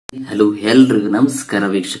Hello ಎಲ್ರಿಗೂ ನಮಸ್ಕಾರ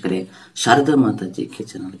ವೀಕ್ಷಕರೇ, ಶಾರದಾ ಮಾತಾ ಜಿಕೆ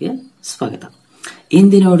ಚಾನಲ್ಗೆ ಸ್ವಾಗತ.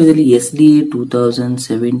 ಇಂದಿನ ವಿಡಿಯೋದಲ್ಲಿ SDA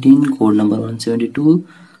 2017 code number 172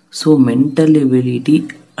 so mental ability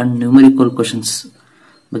and numerical questions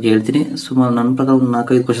ಬಗ್ಗೆ ಹೇಳ್ತೀನಿ. ಸುಮಾರು ನನ್ನ ಪ್ರಕಾರ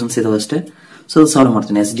 4-5 ಕ್ವಶನ್ಸ್ ಇದಾವೆ ಅಷ್ಟೇ. ಸೊ ಸಾಲ್ವ್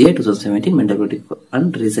ಮಾಡ್ತೀನಿ. SDA 2017 mental ability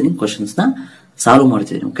and reasoning questions ನ ಸಾಲ್ವ್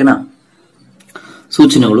ಮಾಡ್ತಿದ್ದೀನಿ. ಓಕೆನಾ?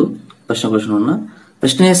 ಸೂಚನೆಗಳು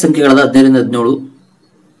ಪ್ರಶ್ನೆಯ ಸಂಖ್ಯೆಗಳಾದ 15 ರಿಂದ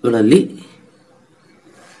 17ಗಳಲ್ಲಿ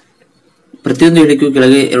ಪ್ರತಿಯೊಂದು ಹೇಳಿಕೆಯು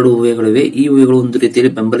ಕೆಳಗೆ 2 ಊಹೆಗಳಿವೆ. ಈ ಊಹೆಗಳು ಒಂದು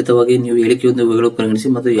ರೀತಿಯಲ್ಲಿ ಬೆಂಬಲಿತವಾಗಿ ನೀವು ಹೇಳಿಕೆಯೊಂದು ಊಹೆಗಳು ಪರಿಗಣಿಸಿ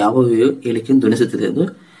ಮತ್ತು ಯಾವ ಊಹೆಯು ಹೇಳಿಕೆಯನ್ನು ಧ್ವನಿಸುತ್ತದೆ ಎಂದು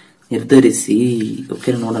ನಿರ್ಧರಿಸಿ.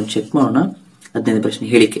 ಓಕೆ, ನೋಡೋಣ, ಚೆಕ್ ಮಾಡೋಣ. 15ನೇ ಪ್ರಶ್ನೆ,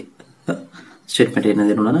 ಹೇಳಿಕೆ ಸ್ಟೇಟ್ಮೆಂಟ್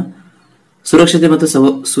ಏನಿದೆ ನೋಡೋಣ. ಸುರಕ್ಷತೆ ಮತ್ತು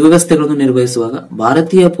ಸುವ್ಯವಸ್ಥೆಗಳನ್ನು ನಿರ್ವಹಿಸುವಾಗ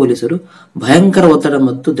ಭಾರತೀಯ ಪೊಲೀಸರು ಭಯಂಕರ ಒತ್ತಡ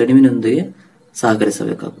ಮತ್ತು ದಣಿವಿನೊಂದಿಗೆ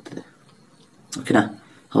ಸಹಕರಿಸಬೇಕಾಗುತ್ತದೆ. ಓಕೆನಾ?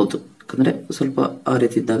 ಹೌದು, ಯಾಕಂದ್ರೆ ಸ್ವಲ್ಪ ಆ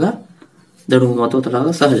ರೀತಿ ಇದ್ದಾಗ ದಣಿವು ಮತ್ತು ಒತ್ತಡ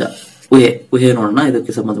ಸಹಜ. ಊಹೆ ನೋಡೋಣ.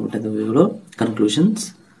 ಇದಕ್ಕೆ ಸಂಬಂಧಪಟ್ಟ ಊಹೆಗಳು. ಕನ್ಕ್ಲೂಷನ್ಸ್.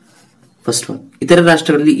 ಫಸ್ಟ್ ಒನ್, ಇತರ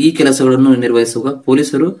ರಾಷ್ಟ್ರಗಳಲ್ಲಿ ಈ ಕೆಲಸಗಳನ್ನು ನಿರ್ವಹಿಸುವಾಗ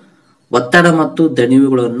ಪೊಲೀಸರು ಒತ್ತಡ ಮತ್ತು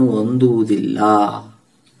ದಣಿವುಗಳನ್ನು ಹೊಂದುವುದಿಲ್ಲ.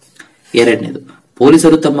 ಎರಡನೇದು,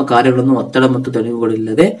 ಪೊಲೀಸರು ತಮ್ಮ ಕಾರ್ಯಗಳನ್ನು ಒತ್ತಡ ಮತ್ತು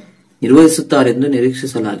ದಣಿವುಗಳಿಲ್ಲದೆ ನಿರ್ವಹಿಸುತ್ತಾರೆಂದು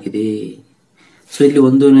ನಿರೀಕ್ಷಿಸಲಾಗಿದೆ. ಸೊ ಇಲ್ಲಿ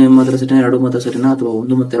ಒಂದು ಮಾತ್ರ ಸರಿನಾ, 2 ಮಾತ್ರ ಸರಿನಾ, ಅಥವಾ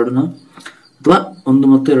 1 ಮತ್ತು 2ನ, ಅಥವಾ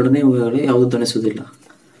 1 ಮತ್ತು 2ನೇ ಊಹೆಗಳೇ ಯಾವುದು ಧ್ವನಿಸುವುದಿಲ್ಲ.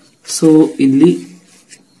 ಸೊ ಇಲ್ಲಿ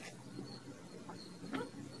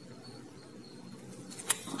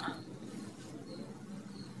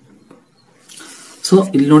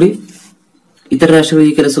ನೋಡಿ, ಇತರ ರಾಷ್ಟ್ರಗಳ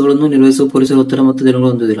ಈ ಕೆಲಸಗಳನ್ನು ನಿರ್ವಹಿಸುವ ಪೊಲೀಸರು ಒತ್ತಡ ಮತ್ತು ದಣಿವುಗಳು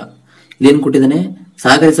ಹೊಂದುವುದಿಲ್ಲ. ಇಲ್ಲೇನು ಕೊಟ್ಟಿದ್ದಾನೆ?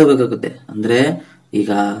 ಸಹಕರಿಸಬೇಕಾಗುತ್ತೆ. ಅಂದ್ರೆ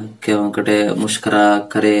ಈಗ ಕಡೆ ಮುಷ್ಕರ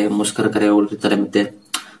ಕರೆ ಹೊರಡಿರ್ತಾರೆ, ಮತ್ತೆ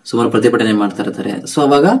ಸುಮಾರು ಪ್ರತಿಭಟನೆ ಮಾಡ್ತಾ ಇರ್ತಾರೆ. ಸೊ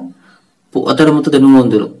ಅವಾಗ ಒತ್ತಡ ಮತ್ತು ದಣಿವು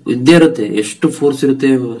ಹೊಂದಿರು ಇದ್ದೇ ಇರುತ್ತೆ. ಎಷ್ಟು ಫೋರ್ಸ್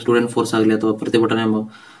ಇರುತ್ತೆ, ಸ್ಟೂಡೆಂಟ್ ಫೋರ್ಸ್ ಆಗಲಿ ಅಥವಾ ಪ್ರತಿಭಟನೆ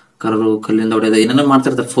ಕರರು ಕಲ್ಲಿಂದ ಹೊಡೆಯೋದು ಏನೇನೋ ಮಾಡ್ತಾ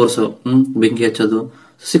ಇರ್ತಾರೆ. ಫೋರ್ಸ್, ಬೆಂಕಿ ಹಚ್ಚೋದು,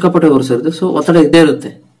 ಸಿಕ್ಕಾಪಟ್ಟೆ ಫೋರ್ಸ್ ಇರುತ್ತೆ. ಸೊ ಒತ್ತಡ ಇದ್ದೇ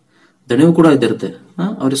ಇರುತ್ತೆ, ದಣಿವು ಕೂಡ ಇದ್ದೇ ಇರುತ್ತೆ.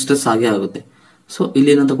 ಅವ್ರಿಗೆ ಸ್ಟ್ರೆಸ್ ಆಗೇ ಆಗುತ್ತೆ. ಸೊ ಇಲ್ಲಿ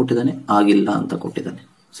ಏನಂತ ಕೊಟ್ಟಿದ್ದಾನೆ? ಆಗಿಲ್ಲ ಅಂತ ಕೊಟ್ಟಿದ್ದಾನೆ.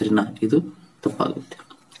 ಸರಿನಾ? ಇದು ತಪ್ಪಾಗುತ್ತೆ.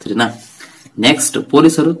 ಸರಿನಾ? ನೆಕ್ಸ್ಟ್,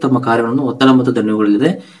 ಪೊಲೀಸರು ತಮ್ಮ ಕಾರ್ಯಗಳನ್ನು ಒತ್ತಡ ಮತ್ತು ದಣಿವುಗಳಿಲ್ಲದೆ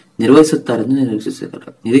ನಿರ್ವಹಿಸುತ್ತಾರೆ ಎಂದು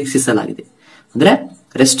ನಿರೀಕ್ಷಿಸಲಾಗಿದೆ. ಅಂದ್ರೆ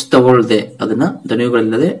ರೆಸ್ಟ್ ತಗೊಳ್ಳದೆ, ಅದನ್ನ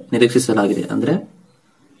ದಣಿವುಗಳಿಲ್ಲದೆ ನಿರೀಕ್ಷಿಸಲಾಗಿದೆ. ಅಂದ್ರೆ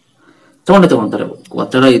ತಗೊಂತಾರೆ.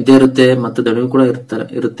 ಒತ್ತಡ ಇದ್ದೇ ಇರುತ್ತೆ ಮತ್ತು ದಣಿವು ಕೂಡ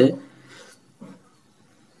ಇರುತ್ತೆ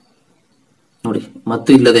ನೋಡಿ. ಮತ್ತು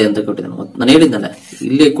ಇಲ್ಲದೆ ಅಂತ ಕೊಟ್ಟಿದ್ದಾನೆ. ನಾನು ಹೇಳಿದ್ನಲ್ಲ,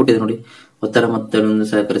 ಇಲ್ಲೇ ಕೊಟ್ಟಿದ್ದೆ ನೋಡಿ, ಒತ್ತಡ ಮತ್ತು ದಣಿವನ್ನು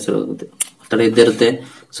ಸಹಕರಿಸಲಾಗುತ್ತೆ. ಒತ್ತಡ ಇದ್ದೇ ಇರುತ್ತೆ.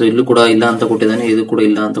 ಸೊ ಇಲ್ಲೂ ಕೂಡ ಇಲ್ಲ ಅಂತ ಕೊಟ್ಟಿದ್ದಾನೆ, ಇದು ಕೂಡ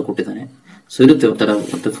ಇಲ್ಲ ಅಂತ ಕೊಟ್ಟಿದ್ದಾನೆ. ಸೊ ಇರುತ್ತೆ ಒತ್ತಡ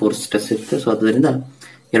ಮತ್ತೆ ಫೋರ್ಸ್, ಸ್ಟ್ರೆಸ್ ಇರುತ್ತೆ. ಸೊ ಅದರಿಂದ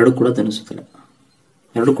 2 ಕೂಡ ಧ್ವನಿಸುತ್ತಿಲ್ಲ.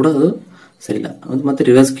 2 ಕೂಡ ಅದು ಸರಿಯಿಲ್ಲ. ಮತ್ತೆ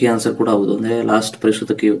ರಿವರ್ಸ್ ಕೀ ಆನ್ಸರ್ ಕೂಡ ಹೌದು. ಅಂದ್ರೆ ಲಾಸ್ಟ್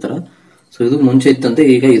ಪರಿಷ್ಕೃತ ಕೀ ಉತ್ತರ. ಸೊ ಇದು ಮುಂಚೆ ಇತ್ತಂತೆ,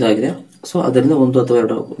 ಈಗ ಇದಾಗಿದೆ. ಸೊ ಅದರಿಂದ 1 ಅಥವಾ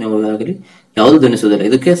 2 ಆಗಲಿ ಯಾವುದು ಧ್ವನಿಸುವುದಿಲ್ಲ.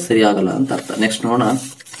 ಇದಕ್ಕೆ ಸರಿ ಆಗಲ್ಲ ಅಂತ ಅರ್ಥ. ನೆಕ್ಸ್ಟ್ ನೋಡೋಣ.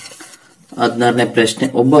 16ನೇ ಪ್ರಶ್ನೆ,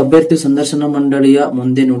 ಒಬ್ಬ ಅಭ್ಯರ್ಥಿ ಸಂದರ್ಶನ ಮಂಡಳಿಯ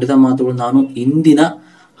ಮುಂದೆ ನುಡಿದ ಮಾತುಗಳು ನಾನು ಇಂದಿನ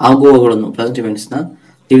ಆಗುವಗಳನ್ನು ಪ್ರೆಸೆಂಟ್ ಇವೆಂಟ್ಸ್ ನ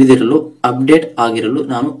ತಿಳಿದಿರಲು, ಅಪ್ಡೇಟ್ ಆಗಿರಲು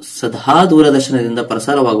ನಾನು ಸದಾ ದೂರದರ್ಶನದಿಂದ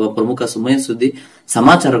ಪ್ರಸಾರವಾಗುವ ಪ್ರಮುಖ ಸಮಯ ಸುದ್ದಿ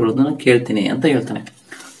ಸಮಾಚಾರಗಳನ್ನು ನಾನು ಕೇಳ್ತೀನಿ ಅಂತ ಹೇಳ್ತಾನೆ.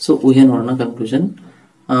 ಸೊ ಊಹೆ ನೋಡೋಣ. ಕನ್ಕ್ಲೂಷನ್,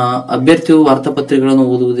 ಅಭ್ಯರ್ಥಿಯು ವಾರ್ತಾಪತ್ರಿಕೆಗಳನ್ನು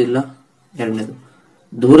ಓದುವುದಿಲ್ಲ. ಎರಡನೇದು,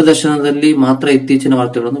 ದೂರದರ್ಶನದಲ್ಲಿ ಮಾತ್ರ ಇತ್ತೀಚಿನ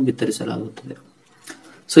ವಾರ್ತೆಗಳನ್ನು ಬಿತ್ತರಿಸಲಾಗುತ್ತದೆ.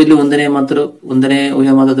 ಸೊ ಇಲ್ಲಿ ಒಂದನೇ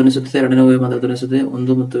ಊಹೆ ಮಾತ್ರ ಧ್ವನಿಸುತ್ತದೆ, 2ನೇ ಊಹೆ ಮಾತ್ರ ಧ್ವನಿಸುತ್ತದೆ.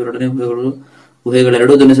 1 ಮತ್ತು 2ನೇ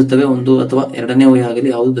ಊಹೆಗಳೆರಡೂ ಧ್ವನಿಸುತ್ತವೆ. 1 ಅಥವಾ 2ನೇ ಊಹೆ ಆಗಲಿ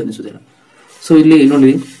ಯಾವುದು ಧ್ವನಿಸುವುದಿಲ್ಲ. ಸೊ ಇಲ್ಲಿ ನೋಡಿ,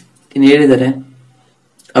 ಇನ್ನು ಹೇಳಿದರೆ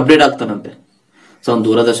ಅಪ್ಡೇಟ್ ಆಗ್ತಾನಂತೆ. ಸೊ ಅವ್ನು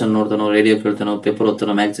ದೂರದರ್ಶನ ನೋಡ್ತಾನೋ, radio ಕೇಳ್ತಾನೋ, paper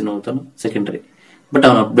ಓದ್ತಾನೋ, magazine ಓದ್ತಾನೋ, secondary. But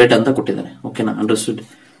ಅವನು ಅಪ್ಡೇಟ್ ಅಂತ ಕೊಟ್ಟಿದ್ದಾನೆ. ಓಕೆನಾ? ಅಂಡರ್ಸ್ಟುಡ್.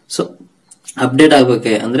 ಸೊ ಅಪ್ಡೇಟ್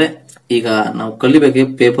ಆಗ್ಬೇಕೆ ಅಂದ್ರೆ ಈಗ ನಾವು ಕಲಿಬೇಕೆ,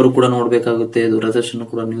 ಪೇಪರ್ ಕೂಡ ನೋಡ್ಬೇಕಾಗುತ್ತೆ, ದೂರದರ್ಶನ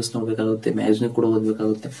ಕೂಡ ನ್ಯೂಸ್ ನೋಡ್ಬೇಕಾಗುತ್ತೆ, ಮ್ಯಾಗಝಿನ್ ಕೂಡ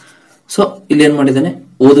ಓದ್ಬೇಕಾಗುತ್ತೆ. ಸೊ ಇಲ್ಲಿ ಏನ್ ಮಾಡಿದ್ದಾನೆ?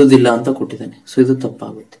 ಓದುದಿಲ್ಲ ಅಂತ ಕೊಟ್ಟಿದ್ದಾನೆ. ಸೊ ಇದು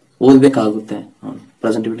ತಪ್ಪಾಗುತ್ತೆ. ಓದ್ಬೇಕಾಗುತ್ತೆ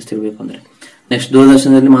ಪ್ರೆಸೆಂಟ್ ಇವೆಂಟ್ಸ್ ತಿಳ್ಬೇಕು ಅಂದ್ರೆ. ನೆಕ್ಸ್ಟ್,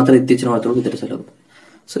 ದೂರದರ್ಶನದಲ್ಲಿ ಮಾತ್ರ ಇತ್ತೀಚಿನ ವಾರ್ತೆಗಳು ಬಿತ್ತರಿಸಲಾಗುತ್ತೆ.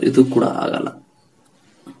 ಸೊ ಇದು ಕೂಡ ಆಗಲ್ಲ.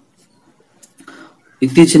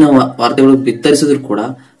 ಇತ್ತೀಚಿನ ವಾರ್ತೆಗಳು ಬಿತ್ತರಿಸಿದ್ರು ಕೂಡ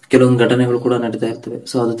ಕೆಲವೊಂದು ಘಟನೆಗಳು ಕೂಡ ನಡೀತಾ ಇರ್ತವೆ.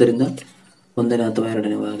 ಸೊ ಆದ್ದರಿಂದ 1ನೇ ಅಥವಾ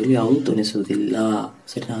 2ನೇ ಆಗಲಿ ಯಾವುದು ಧ್ವನಿಸುವುದಿಲ್ಲ.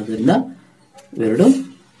 ಸರಿ, ಆದ್ದರಿಂದ 2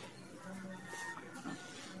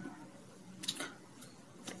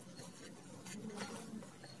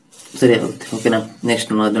 ಸರಿ ಆಗುತ್ತೆ. ಓಕೆನಾ?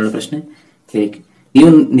 ನೆಕ್ಸ್ಟ್ 17ನೇ ಪ್ರಶ್ನೆ, ಹೇಳಿಕೆ. ನೀವು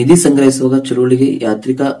ನಿಧಿ ಸಂಗ್ರಹಿಸುವಾಗ ಚಳುವಳಿಗೆ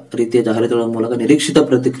ಯಾಂತ್ರಿಕ ರೀತಿಯ ಜಾಹೀರಾತುಗಳ ಮೂಲಕ ನಿರೀಕ್ಷಿತ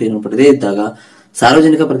ಪ್ರತಿಕ್ರಿಯೆಯನ್ನು ಪಡೆದೇ ಇದ್ದಾಗ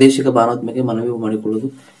ಸಾರ್ವಜನಿಕ ಪ್ರಾದೇಶಿಕ ಭಾವನಾತ್ಮಕ ಮನವಿ ಮಾಡಿಕೊಳ್ಳುವುದು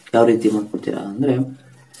ಯಾವ ರೀತಿ ಮಾಡ್ಕೊಡ್ತೀರಾ? ಅಂದ್ರೆ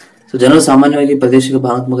ಸೊ ಜನರು ಸಾಮಾನ್ಯವಾಗಿ ಪ್ರಾದೇಶಿಕ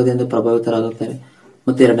ಭಾವನಾತ್ಮಕತೆಯಿಂದ ಪ್ರಭಾವಿತರಾಗುತ್ತಾರೆ.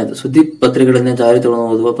 ಮತ್ತೆ ಎರಡನೇದು, ಸುದ್ದಿ ಪತ್ರಿಕೆಗಳನ್ನ ಜಾಹೀರಾತುಗಳನ್ನು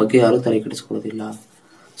ಓದುವ ಬಗ್ಗೆ ಯಾರು ತಲೆ ಕೆಡಿಸಿಕೊಳ್ಳೋದಿಲ್ಲ.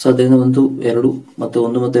 ಸೊ ಅದರಿಂದ 1 ಮತ್ತು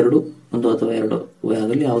 2 1 ಅಥವಾ 2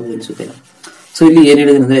 ಆಗಲಿ ಯಾವುದು ಧ್ವನಿಸುತ್ತಿಲ್ಲ. ಸೊ ಇಲ್ಲಿ ಏನ್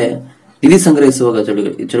ಹೇಳಿದ್ರೆ ಅಂದ್ರೆ, ನಿಧಿ ಸಂಗ್ರಹಿಸುವಾಗ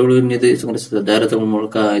ಚಳುವಳಿ ನಿಧಿ ಸಂಗ್ರಹಿಸುವ ಜಾಹೀರಾತುಗಳ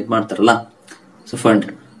ಮೂಲಕ ಇದ್ ಮಾಡ್ತಾರಲ್ಲ, ಸೊ ಫಂಡ್.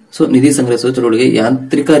 ಸೊ ನಿಧಿ ಸಂಗ್ರಹಿಸುವ ಚಳುವಳಿಗೆ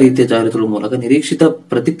ಯಾಂತ್ರಿಕ ರೀತಿಯ ಜಾಹೀರಾತುಗಳ ಮೂಲಕ ನಿರೀಕ್ಷಿತ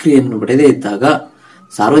ಪ್ರತಿಕ್ರಿಯೆಯನ್ನು ಪಡೆದೇ ಇದ್ದಾಗ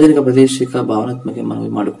ಸಾರ್ವಜನಿಕ ಪ್ರಾದೇಶಿಕ ಭಾವನಾತ್ಮಕ ಮನವಿ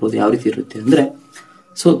ಮಾಡಿಕೊಳ್ಳೋದು ಯಾವ ರೀತಿ ಇರುತ್ತೆ ಅಂದ್ರೆ,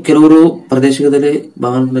 ಸೊ ಕೆಲವರು ಪ್ರದೇಶದಲ್ಲಿ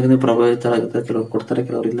ಭಾವನಾತ್ಮಕ ಪ್ರಭಾವಿತರಾಗಿರ್ತಾರೆ, ಕೆಲವರು ಕೊಡ್ತಾರೆ,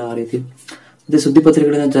 ಕೆಲವರು ಇಲ್ಲ ಆ ರೀತಿ. ಮತ್ತೆ ಸುದ್ದಿ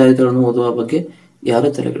ಪತ್ರಿಕೆಗಳಿಂದ ಜಾಹೀರಾತುಗಳನ್ನು ಓದುವ ಬಗ್ಗೆ ಯಾರು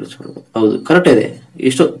ತಲೆ ಕೆಡಿಸ್ಕೊಳ್ಬೇಕು. ಹೌದು, ಕರೆಕ್ಟ್ ಇದೆ.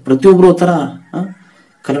 ಎಷ್ಟೋ ಪ್ರತಿಯೊಬ್ರು ಓದ್ತಾರ,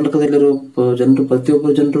 ಕರ್ನಾಟಕದಲ್ಲಿರೋ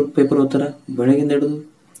ಪ್ರತಿಯೊಬ್ಬರು ಜನರು ಪೇಪರ್ ಓದ್ತಾರ ಬೆಳಗಿಂದ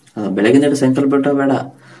ಹಿಡಿದು ಸಾಯಂಕಾಲ ಬೇಡ,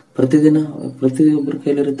 ಪ್ರತಿದಿನ ಪ್ರತಿಯೊಬ್ಬರ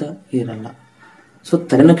ಕೈಲಿರುತ್ತಾ ಇರಲ್ಲ. ಸೊ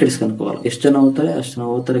ತಲೆನ ಕೆಡಿಸ್ಕೊಂಡ್ಕೋಲ್ಲ. ಎಷ್ಟು ಜನ ಓದ್ತಾರೆ ಅಷ್ಟು ಜನ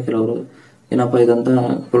ಓದ್ತಾರೆ. ಕೆಲವರು ಏನಪ್ಪಾ ಇದಂತ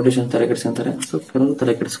ಪೊಲಿಟಿಷಿಯನ್ ತಲೆ ಕೆಡಿಸ್ಕೊಂತಾರೆ, ಸೊ ಕೆಲವರು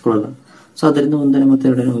ತಲೆ ಕೆಡಿಸ್ಕೊಳ್ಳಲ್ಲ. ಸೊ ಅದರಿಂದ 1ನೇ ಮತ್ತು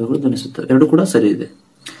 2ನೇ ಊಹೆಗಳು ಧ್ವನಿಸುತ್ತವೆ. ಎರಡು ಕೂಡ ಸರಿ ಇದೆ.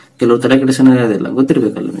 ಕೆಲವರು ತಲೆ ಕೆಡಿಸ್ಕೊಳ್ಳೋದಿಲ್ಲ,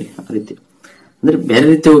 ಗೊತ್ತಿರ್ಬೇಕಲ್ಲ ನಿಮಗೆ. ಆ ರೀತಿ ಅಂದ್ರೆ ಬೇರೆ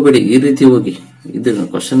ರೀತಿ ಹೋಗ್ಬೇಡಿ, ಈ ರೀತಿ ಹೋಗಿ, ಇದು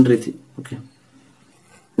ಕ್ವಶನ್ ರೀತಿ. ಓಕೆ,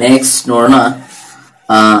 ನೆಕ್ಸ್ಟ್ ನೋಡೋಣ.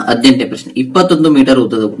 18ನೇ ಪ್ರಶ್ನೆ. 21 ಮೀಟರ್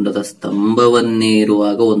ಉದ್ದದ ಗುಂಡದ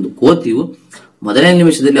ಸ್ತಂಭವನ್ನೇರುವಾಗ ಒಂದು ಕೋತಿಯು ಮೊದಲನೇ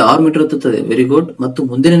ನಿಮಿಷದಲ್ಲಿ 6 ಮೀಟರ್ ಹತ್ತುತ್ತದೆ. Very good. ಮತ್ತು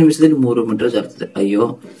ಮುಂದಿನ ನಿಮಿಷದಲ್ಲಿ 3 ಮೀಟರ್ ಜಾರುತ್ತದೆ. ಅಯ್ಯೋ,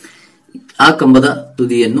 ಆ ಕಂಬದ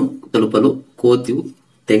ತುದಿಯನ್ನು ತಲುಪಲು ಕೋತಿಯು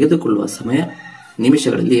ತೆಗೆದುಕೊಳ್ಳುವ ಸಮಯ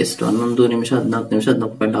ನಿಮಿಷಗಳಲ್ಲಿ ಎಷ್ಟು? 11 ನಿಮಿಷ, 14 ನಿಮಿಷ,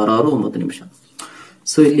 14.66, 9 ನಿಮಿಷ.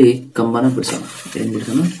 ಸೊ ಇಲ್ಲಿ ಕಂಬನ ಬಿಡಿಸೋಣ. ಏನ್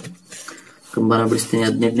ಬಿಡಿಸೋಣ? ಕಂಬನ ಬಿಡಿಸ್ತೀನಿ.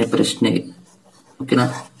 18ನೇ ಪ್ರಶ್ನೆ. ಓಕೆನಾ?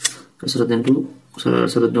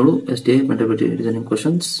 2017 SDA Mental Reasoning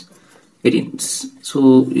Questions 18. So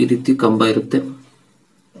ಈ ರೀತಿ ಕಂಬ ಇರುತ್ತೆ.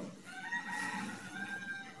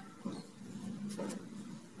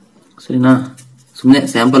 ಸರಿನಾ? ಸುಮ್ಮನೆ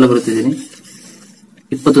ಸ್ಯಾಂಪಲ್ ಬರುತ್ತಿದ್ದೀನಿ.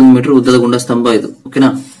 21 ಮೀಟರ್ ಉದ್ದದ ಗುಂಡ ಸ್ತಂಭ ಇದು. ಓಕೆನಾ?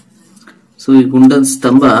 ಸೊ ಈ ಗುಂಡದ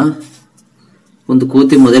ಸ್ತಂಭ ಒಂದು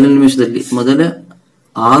ಕೋತಿ ಮೊದಲ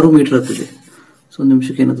 6 ಮೀಟರ್ ಹತ್ತದೆ. ಸೊ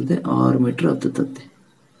ನಿಮಿಷಕ್ಕೆ ಏನಾಗ್ತದೆ? 6 ಮೀಟರ್ ಹತ್ತುತ್ತದೆ.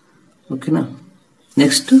 ಓಕೆನಾ?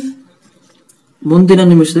 ನೆಕ್ಸ್ಟ್ ಮುಂದಿನ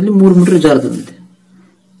ನಿಮಿಷದಲ್ಲಿ 3 ಮೀಟರ್ ಜಾರದಂತೆ.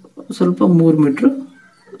 ಸ್ವಲ್ಪ 3 ಮೀಟರ್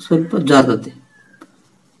ಸ್ವಲ್ಪ ಜಾರದಂತೆ.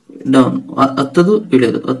 ಡೌನ್, ಹತ್ತದು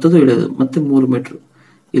ಇಳಿಯೋದು ಮತ್ತೆ 3 ಮೀಟರ್.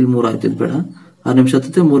 ಇಲ್ಲಿ 3 ಆಯ್ತಿದ್ ಬೇಡ. 6 ನಿಮಿಷ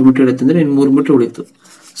ಹತ್ತತೆ, 3 ಮೀಟರ್ ಇಳಿಯುತ್ತೆ ಅಂದ್ರೆ ಇನ್ನು 3 ಮೀಟರ್ ಉಳಿತು.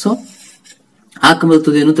 ಸೊ ಆ ಕಂಬದ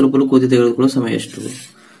ತುದಿಯನ್ನು ತಲುಪಲು ಕೋತಿ ತೆಗೆದುಕೊಳ್ಳೋ ಸಮಯ ಎಷ್ಟು?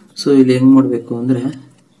 ಸೊ ಇಲ್ಲಿ ಹೆಂಗ್ ಮಾಡ್ಬೇಕು ಅಂದ್ರೆ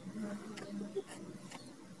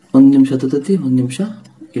 1 ನಿಮಿಷ ಹತ್ತತಿ, 1 ನಿಮಿಷ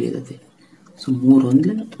ಇಳಿಯತತಿ. ಸೊ 3 1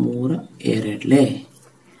 3 2.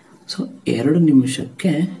 ಸೊ 2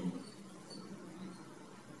 ನಿಮಿಷಕ್ಕೆ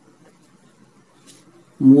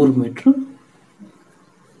 3 ಮೀಟರ್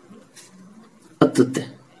ಹತ್ತುತ್ತೆ.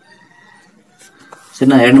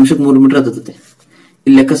 ಸರಿನಾ? 2 ನಿಮಿಷಕ್ಕೆ 3 ಮೀಟರ್ ಹತ್ತುತ್ತೆ.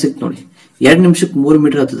 ಇಲ್ಲಿ ಲೆಕ್ಕ ಸಿಕ್ತು ನೋಡಿ. 2 ನಿಮಿಷಕ್ಕೆ 3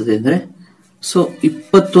 ಮೀಟರ್ ಹತ್ತುತ್ತದೆ ಅಂದ್ರೆ ಸೊ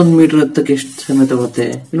 21 ಮೀಟರ್ ಹತ್ತಕ್ಕೆ ಎಷ್ಟು ಸಮಯ ತಗೋತ್ತೆ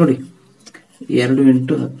ನೋಡಿ. 2 ×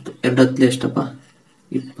 10, 2 ಹತ್ತಲೆ ಎಷ್ಟಪ್ಪ?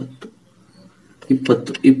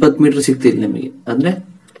 20 ಮೀಟರ್ ಸಿಗ್ತಿಲ್ಲ ನಮಗೆ. ಅಂದ್ರೆ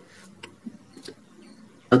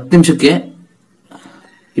 10 ನಿಮಿಷಕ್ಕೆ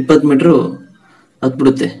 20 ಮೀಟರ್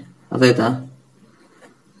ಹತ್ಬಿಡುತ್ತೆ. ಅದಾಯ್ತಾ?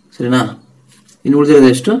 ಸರಿನಾ? ಇನ್ನು ಉಳಿದಿರೋದು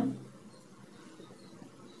ಎಷ್ಟು?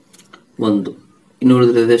 1. ಇನ್ನು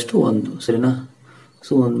ಉಳಿದಿರೋದು ಎಷ್ಟು? 1. ಸರಿನಾ?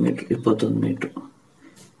 So 1 metre 21 metre.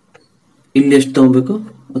 ಇಲ್ಲಿ ಎಷ್ಟು ತಗೋಬೇಕು?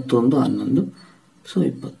 11 11. ಸೊ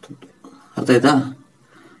 21. ಅರ್ಥ ಆಯ್ತಾ?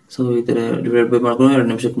 ಸೊ ಈ ತರ ಡಿವೈಡ್ ಬೈ ಮಾಡ್ಕೊಂಡು 2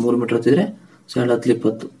 ನಿಮಿಷಕ್ಕೆ 3 ಮೀಟರ್ ಹತ್ತಿದ್ರೆ ಸೊ 2 10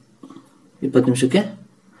 20. 20 ನಿಮಿಷಕ್ಕೆ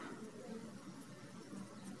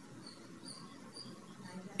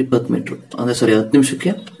 20 ಮೀಟರ್ ಅಂದ್ರೆ ಸಾರಿ 10 ನಿಮಿಷಕ್ಕೆ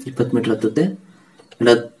 20 ಮೀಟರ್ ಹತ್ತುತ್ತೆ.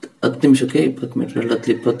 10 ನಿಮಿಷಕ್ಕೆ 20 ಮೀಟರ್. 2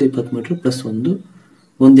 10 20 20 ಮೀಟರ್ ಪ್ಲಸ್ 1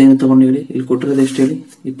 ಏನು ತಗೊಂಡು ಹೇಳಿ? ಇಲ್ಲಿ ಕೊಟ್ಟಿರೋದು ಎಷ್ಟು ಹೇಳಿ?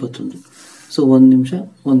 21. ಸೊ 1 ನಿಮಿಷ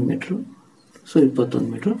 1 ಮೀಟರ್. So 21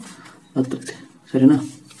 metre ಹತ್ತುತ್ತೆ. ಸರಿನಾ?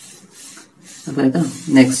 ಅರ್ಥ ಆಯ್ತಾ?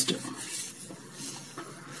 ನೆಕ್ಸ್ಟ್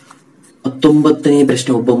 19ನೇ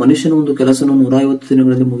ಪ್ರಶ್ನೆ. ಒಬ್ಬ ಮನುಷ್ಯನು ಒಂದು ಕೆಲಸವನ್ನು 150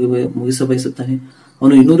 ದಿನಗಳಲ್ಲಿ ಮುಗಿಸ ಬಯಸುತ್ತಾನೆ.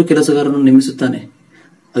 ಅವನು 200 ಕೆಲಸಗಾರರನ್ನು ನೇಮಿಸುತ್ತಾನೆ.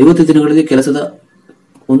 50 ದಿನಗಳಲ್ಲಿ ಕೆಲಸದ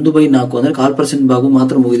 1/4 ಅಂದ್ರೆ 1/4% ಭಾಗ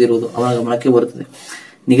ಮಾತ್ರ ಮುಗಿದಿರುವುದು ಅವನ ಗಮನಕ್ಕೆ ಬರುತ್ತದೆ.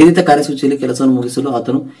 ನಿಗದಿತ ಕಾರ್ಯಸೂಚಿಯಲ್ಲಿ ಕೆಲಸವನ್ನು ಮುಗಿಸಲು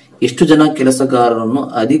ಆತನು ಎಷ್ಟು ಜನ ಕೆಲಸಗಾರರನ್ನು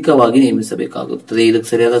ಅಧಿಕವಾಗಿ ನೇಮಿಸಬೇಕಾಗುತ್ತದೆ? ಇದಕ್ಕೆ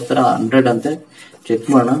ಸರಿಯಾದ ಉತ್ತರ 100 ಅಂತ ಚೆಕ್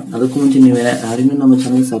ಮಾಡೋಣ. ಅದಕ್ಕೂ ಮುಂಚೆ ನೀವೇ ಯಾರಿನ್ನೂ ನಮ್ಮ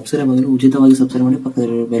ಚಾನಲ್ ಸಬ್ಸ್ಕ್ರೈಬ್ ಆಗಲು ಉಚಿತವಾಗಿ ಸಬ್ಸ್ಕ್ರೈಬ್ ಮಾಡಿ,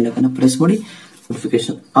 ಪಕ್ಕದಲ್ಲಿ ಬೆಲ್ ಐಕಾನ್ ಪ್ರೆಸ್ ಮಾಡಿ,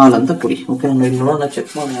 ನೋಟಿಫಿಕೇಶನ್ ಆಲ್ ಅಂತ ಕೊಡಿ. ಓಕೆ, ನಾನು ಇಲ್ಲಿ ನೋಡೋಣ,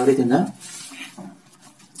 ಚೆಕ್ ಮಾಡೋಣ ಯಾವ ರೀತಿಯಿಂದ.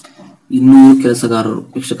 200 ಕೆಲಸಗಾರರು.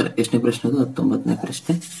 ವೀಕ್ಷಕರೇ, ಎಷ್ಟನೇ ಪ್ರಶ್ನೆ ಅದು? 19ನೇ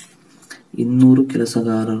ಪ್ರಶ್ನೆ. 200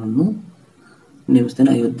 ಕೆಲಸಗಾರರನ್ನು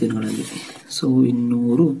ನೇಮಿಸ್ತೇನೆ 50 ದಿನಗಳಲ್ಲಿ. ಸೊ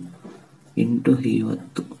 200 ×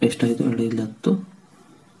 50 ಎಷ್ಟಾಯ್ತು? 2 × 10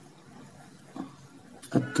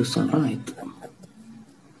 10,000 ಆಯ್ತು.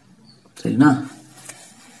 ಸರಿನಾ?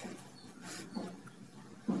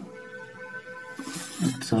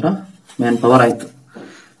 10,000 ಮ್ಯಾನ್ ಪವರ್ ಆಯ್ತು.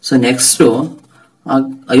 ಸೊ ನೆಕ್ಸ್ಟ್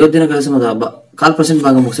 50 ದಿನ ಕೆಲಸ 1/4%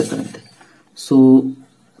 ಭಾಗ ಮುಗಿಸಿರ್ತಾರಂತೆ. ಸೊ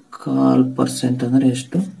 1/4% ಅಂದ್ರೆ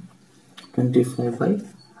ಎಷ್ಟು?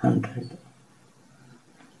 25/100.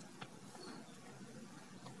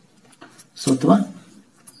 ಸೊ ಅಥವಾ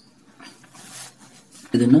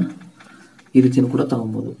ಇದನ್ನ ಈ ರೀತಿಯನ್ನು ಕೂಡ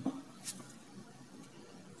ತಗೊಬಹುದು.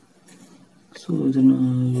 ಸೊ ಇದನ್ನ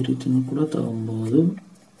ಈ ರೀತಿಯನ್ನು ಕೂಡ ತಗೊಬಹುದು.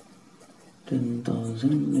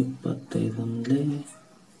 10,000 25 ಒಂದ್ಲೆ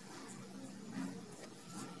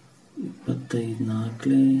 25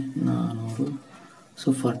 ನಾಲ್ಕಲೆ 400. ಸೊ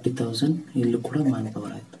 40,000 ಇಲ್ಲೂ ಕೂಡ ಮ್ಯಾನ್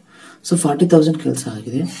ಪವರ್ ಆಯಿತು. ಸೊ 40,000 ಕೆಲಸ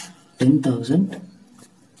ಆಗಿದೆ. 10,000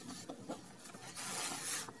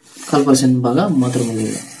 1/4% ಭಾಗ ಮಾತ್ರ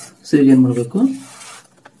ಬಂದಿದೆ. ಸೊ ಈಗ ಏನು ಮಾಡಬೇಕು,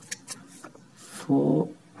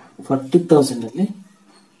 40,000 ಅಲ್ಲಿ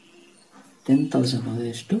 10,000 ಅಂದರೆ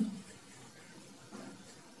ಎಷ್ಟು,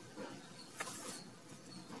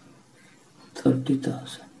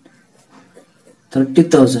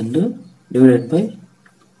 30,000 divided by,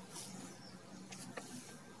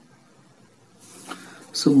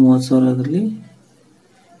 so 30,000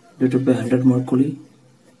 divided by 100 ಮಾಡ್ಕೊಳ್ಳಿ,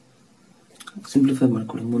 ಸಿಂಪ್ಲಿಫೈ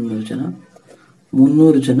ಮಾಡ್ಕೊಳ್ಳಿ. 300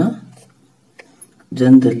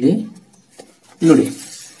 ಜನದಲ್ಲಿ ನೋಡಿ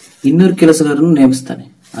 200 ಕೆಲಸಗಾರರನ್ನು ನೇಮಿಸ್ತಾನೆ.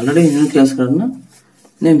 ಆಲ್ರೆಡಿ 200 ಕೆಲಸಗಾರರನ್ನು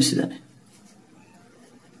ನೇಮಿಸಿದ್ದಾನೆ.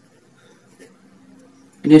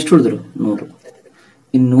 ಇನ್ನೆಷ್ಟು ಉಳಿದ್ರು, 100.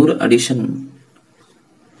 100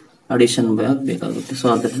 ಅಡಿಷನ್ ಬೇಕಾಗುತ್ತೆ. ಸೊ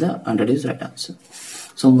ಅದರಿಂದ 100 ಇಸ್ ರೈಟ್ ಆನ್ಸರ್.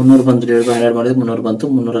 ಸೊ 300 ಬಂತು, 100 ಮಾಡಿದ್ರೆ 300 ಬಂತು.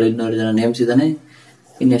 300 200 ಜನ ನೇಮಿಸಿದ್ದಾನೆ.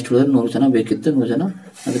 ಇನ್ನೆಷ್ಟು ಉಳಿದ್ರೆ 100 ಜನ ಬೇಕಿತ್ತು, 100 ಜನ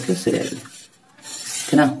ಅದಕ್ಕೆ ಸರಿಯಾಗಿದೆ.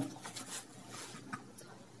 ಓಕೆನಾ?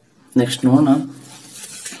 ನೆಕ್ಸ್ಟ್ ನೋಡೋಣ.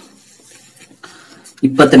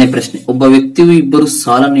 20ನೇ ಪ್ರಶ್ನೆ. ಒಬ್ಬ ವ್ಯಕ್ತಿಯು ಇಬ್ಬರು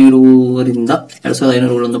ಸಾಲ ನೀಡುವವರಿಂದ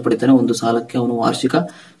 2,500 ಪಡಿತಾನೆ. ಒಂದು ಸಾಲಕ್ಕೆ ಅವನು ವಾರ್ಷಿಕ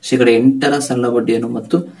ಶೇಕಡ 8 ಸರಳ ಬಡ್ಡಿಯನ್ನು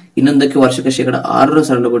ಮತ್ತು ಇನ್ನೊಂದಕ್ಕೆ ವಾರ್ಷಿಕ ಶೇಕಡ 6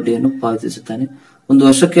 ಸರಳ ಬಡ್ಡಿಯನ್ನು ಪಾವತಿಸುತ್ತಾನೆ. ಒಂದು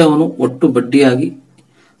ವರ್ಷಕ್ಕೆ ಅವನು ಒಟ್ಟು ಬಡ್ಡಿಯಾಗಿ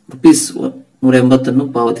 ₹180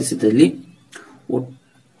 ಪಾವತಿಸಿದಲ್ಲಿ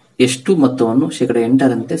ಎಷ್ಟು ಮೊತ್ತವನ್ನು ಶೇಕಡ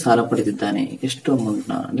 8ರಂತೆ ಸಾಲ ಪಡೆದಿದ್ದಾನೆ? ಎಷ್ಟು ಅಮೌಂಟ್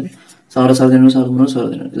ನ ಅಂದ್ರೆ 1,800, 1,300,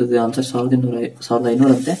 1,500. ಇದು ಆನ್ಸರ್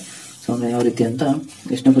 1,500 ಅಂತೆ. ಸೊ ಯಾವ ರೀತಿ ಅಂತ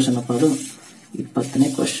ಎಷ್ಟನೇ ಕ್ವಶನ್ ಅಪ್ಪ ಅದು? 20ನೇ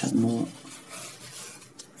ಕ್ವಶನ್.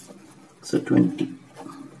 ಸೊ 20.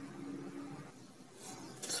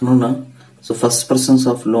 ಸೊ ನೋಡೋಣ. So first persons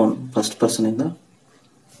of lone, first person ಇಂದ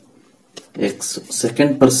X,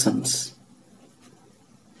 second persons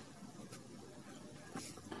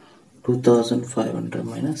 2,500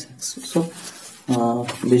 minus X. So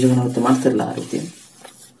ಬೀಜಗಣಿತ ಮಾಡ್ತಿರಲ್ಲ ಆ ರೀತಿ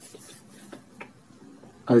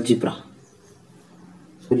ಅಲ್ಜಿಬ್ರಾ.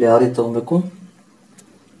 ಸೊ ಇಲ್ಲಿ ಯಾವ ರೀತಿ ತಗೋಬೇಕು?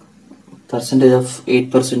 ಪರ್ಸೆಂಟೇಜ್ ಆಫ್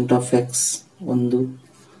 8% ಆಫ್ X, ಒಂದು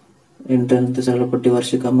 8ರಂತೆ ಸರಳ ಬಡ್ಡಿ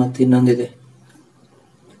ವಾರ್ಷಿಕ, ಮತ್ತು ಇನ್ನೊಂದಿದೆ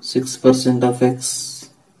 6% ಆಫ್ X.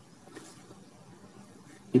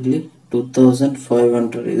 ಇಲ್ಲಿ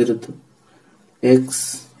 2,500 ಇದಿರುತ್ತೆ. X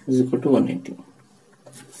is equal to 180.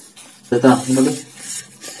 ಆಯ್ತಾ? ನೋಡಿ,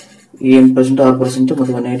 ಈ 8% 6%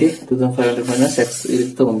 ಮತ್ತು 180, 2,500 ಮೈನಸ್ X ಈ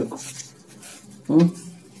ರೀತಿ ತಗೊಬೇಕು.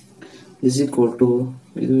 ಇಸ್ ಈಕ್ವಲ್ ಟು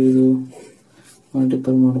ಇದು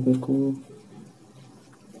ಮಲ್ಟಿಪಲ್ ಮಾಡಬೇಕು.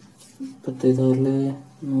 25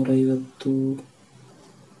 150.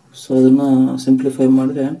 ಸೊ ಅದನ್ನ ಸಿಂಪ್ಲಿಫೈ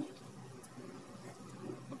ಮಾಡಿದ್ರೆ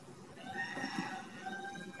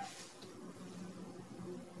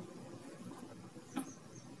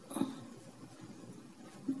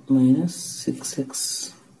minus 6x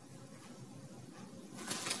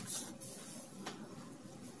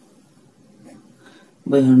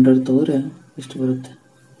by 100 ತಗೋರೆ ಎಷ್ಟು ಬರುತ್ತೆ?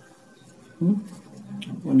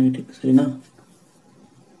 180. ಸರಿನಾ?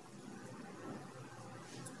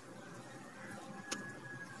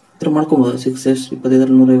 ಮಾಡ್ಕೊಬೋದು. 6x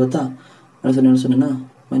 25 150 2,000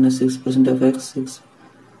 minus 6% of X,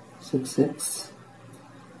 6x.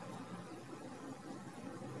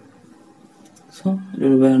 So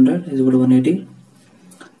divide by 100 is equal to 180.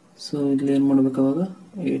 So ಇಲ್ಲಿ ಏನು ಮಾಡ್ಬೇಕು ಅವಾಗ?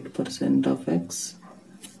 8% of X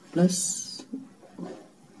plus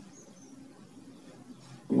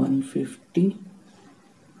 150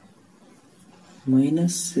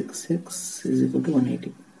 minus 6x is equal to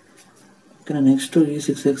 180. ಓಕೆನಾ? ನೆಕ್ಸ್ಟ್ ಈ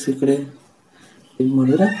 6x ಈ ಕಡೆ ಇದು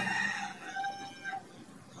ಮಾಡಿದ್ರೆ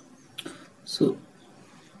so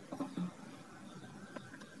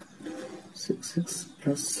 6x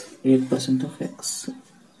plus 8% of X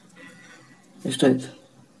ಎಷ್ಟಾಯ್ತು?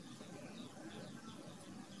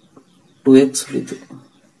 2x ಉಳಿತು.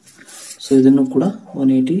 ಸೊ ಇದನ್ನು ಕೂಡ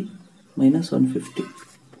 180 ಮೈನಸ್ 150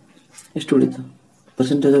 ಎಷ್ಟು ಉಳಿತು?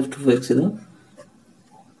 ಪರ್ಸೆಂಟೇಜ್ ಆಫ್ 2x ಇದು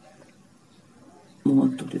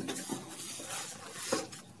 30 ಉಳಿತು.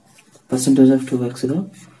 percentage of 2x is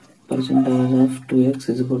percentage of 2x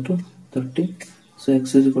is equal to 30. So x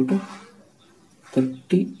is equal to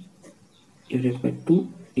 30 divided by 2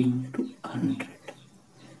 into 100.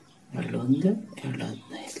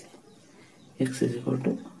 X is equal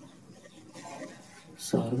to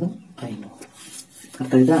 1,500.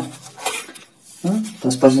 ಅರ್ಥ ಆಯ್ತಾ?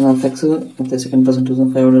 ಫಸ್ಟ್ ಪರ್ಸನ್ ಆಫ್ X ಮತ್ತೆ second person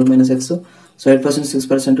 2,500 minus X. So 8%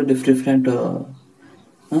 6% different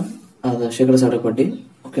ಅದು ಶೇಕಡ ಸರಳ ಬಡ್ಡಿ.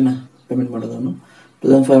 ಓಕೆನಾ? Payment ಮಾಡೋದನ್ನು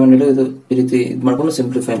 2500 ಇದು ಈ ರೀತಿ ಇದು ಮಾಡ್ಕೊಂಡು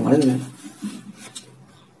ಸಿಂಪ್ಲಿಫೈ ಮಾಡಿದ್ರೆ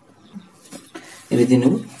ಈ ರೀತಿ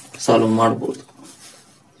ನೀವು ಸಾಲ್ವ್ ಮಾಡಬಹುದು.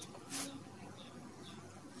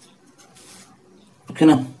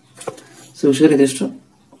 ಓಕೆನಾ? ಸೊ ಹುಷಾರ್ ಇದೆಷ್ಟು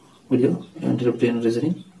ವಿಡಿಯೋ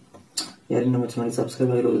ರೀಸನಿಂಗ್. ಯಾರಿಂದ ನಮ್ಮ ಚಾನಲ್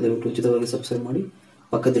ಸಬ್ಸ್ಕ್ರೈಬ್ ಆಗಿರೋ ದಯವಿಟ್ಟು ಉಚಿತವಾಗಿ ಸಬ್ಸ್ಕ್ರೈಬ್ ಮಾಡಿ,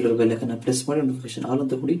 ಪಕ್ಕದಲ್ಲಿರೋ ಬೆಲ್ ಐಕಾನ್ ಪ್ರೆಸ್ ಮಾಡಿ, ನೋಟಿಫಿಕೇಶನ್ ಆಲ್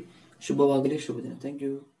ಅಂತ ಕೊಡಿ. ಶುಭವಾಗಲಿ, ಶುಭ ದಿನ. Thank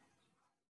you.